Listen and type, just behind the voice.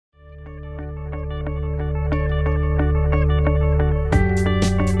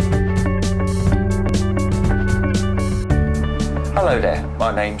Hello there,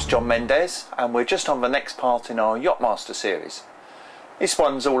 my name's John Mendez and we're just on the next part in our Yachtmaster series. This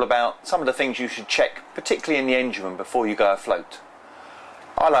one's all about some of the things you should check, particularly in the engine room before you go afloat.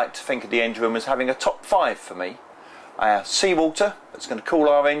 I like to think of the engine room as having a top 5 for me. Our seawater, that's going to cool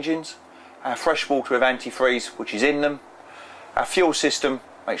our engines, our fresh water with antifreeze, which is in them, our fuel system,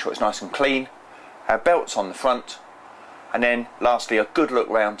 make sure it's nice and clean, our belts on the front, and then lastly a good look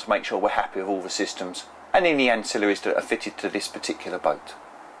round to make sure we're happy with all the systems and any ancillaries that are fitted to this particular boat.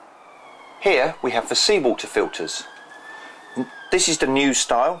 Here we have the seawater filters. This is the new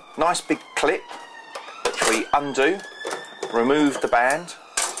style, nice big clip which we undo, remove the band,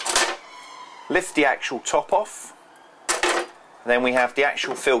 lift the actual top off, and then we have the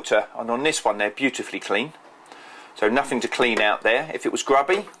actual filter, and on this one they're beautifully clean, so nothing to clean out there. If it was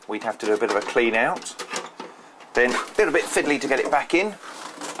grubby we'd have to do a bit of a clean out, then a little bit fiddly to get it back in.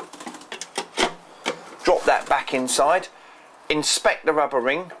 Drop that back inside, inspect the rubber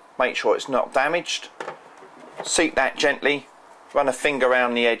ring, make sure it's not damaged, seat that gently, run a finger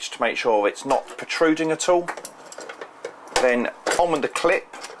around the edge to make sure it's not protruding at all, then on with the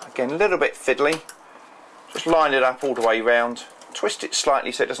clip, again a little bit fiddly, just line it up all the way round, twist it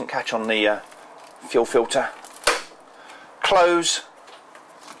slightly so it doesn't catch on the fuel filter, close,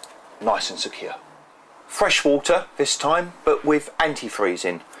 nice and secure. Fresh water this time, but with antifreeze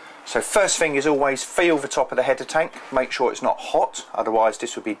in. So first thing is always feel the top of the header tank, make sure it's not hot, otherwise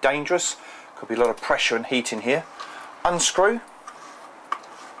this would be dangerous. Could be a lot of pressure and heat in here. Unscrew.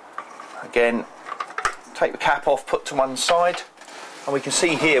 Again, take the cap off, put to one side, and we can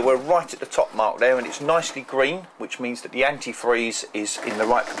see here we're right at the top mark there and it's nicely green, which means that the antifreeze is in the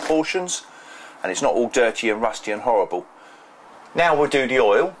right proportions and it's not all dirty and rusty and horrible. Now we'll do the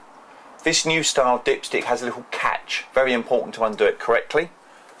oil. This new style dipstick has a little catch, very important to undo it correctly.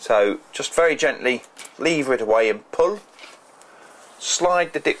 So just very gently lever it away and pull,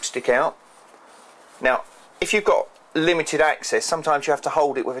 slide the dipstick out. Now if you've got limited access, sometimes you have to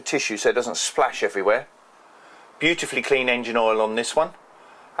hold it with a tissue so it doesn't splash everywhere. Beautifully clean engine oil on this one,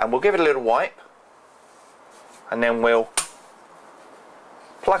 and we'll give it a little wipe and then we'll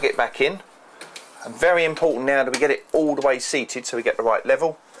plug it back in. And very important now that we get it all the way seated so we get the right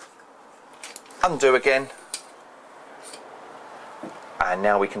level. Undo again, and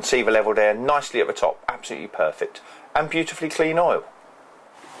now we can see the level there nicely at the top, absolutely perfect, and beautifully clean oil.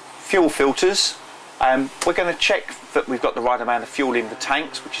 Fuel filters, we're going to check that we've got the right amount of fuel in the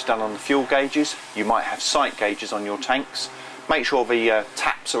tanks, which is done on the fuel gauges. You might have sight gauges on your tanks. Make sure the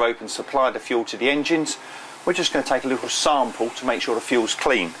taps are open, supply the fuel to the engines. We're just going to take a little sample to make sure the fuel's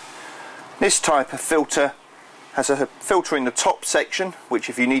clean. This type of filter has a filter in the top section, which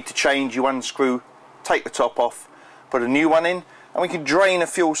if you need to change you unscrew, take the top off, put a new one in, and we can drain a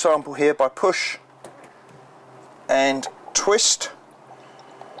fuel sample here by push and twist.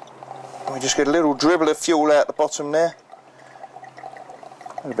 And we just get a little dribble of fuel out the bottom there.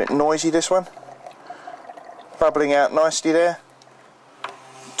 A little bit noisy this one. Bubbling out nicely there.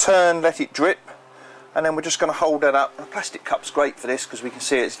 Turn, let it drip, and then we're just going to hold that up. A plastic cup's great for this because we can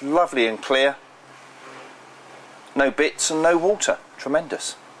see it's lovely and clear. No bits and no water,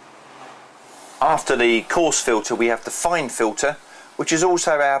 tremendous. After the coarse filter we have the fine filter, which is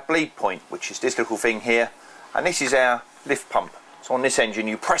also our bleed point, which is this little thing here, and this is our lift pump. So on this engine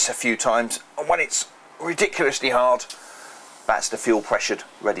you press a few times, and when it's ridiculously hard, that's the fuel pressured,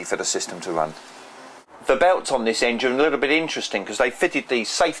 ready for the system to run. The belts on this engine are a little bit interesting because they fitted these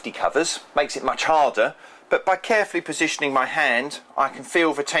safety covers, makes it much harder, but by carefully positioning my hand I can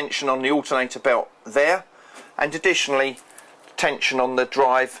feel the tension on the alternator belt there, and additionally tension on the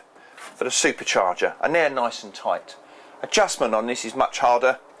drive for the supercharger, and they're nice and tight. Adjustment on this is much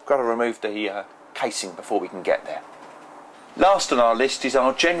harder, got to remove the casing before we can get there. Last on our list is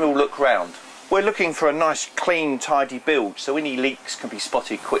our general look round. We're looking for a nice clean tidy build so any leaks can be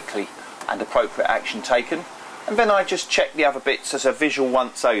spotted quickly and appropriate action taken, and then I just check the other bits as a visual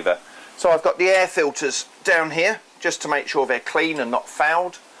once over. So I've got the air filters down here just to make sure they're clean and not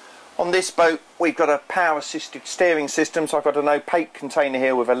fouled. On this boat we've got a power assisted steering system, so I've got an opaque container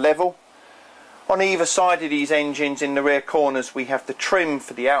here with a level. On either side of these engines in the rear corners we have the trim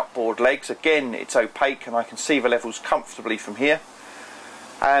for the outboard legs. Again it's opaque and I can see the levels comfortably from here.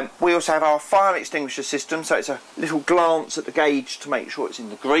 We also have our fire extinguisher system, so it's a little glance at the gauge to make sure it's in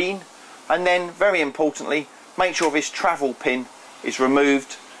the green, and then very importantly make sure this travel pin is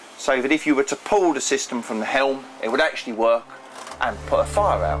removed so that if you were to pull the system from the helm it would actually work and put a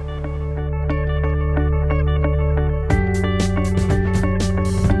fire out.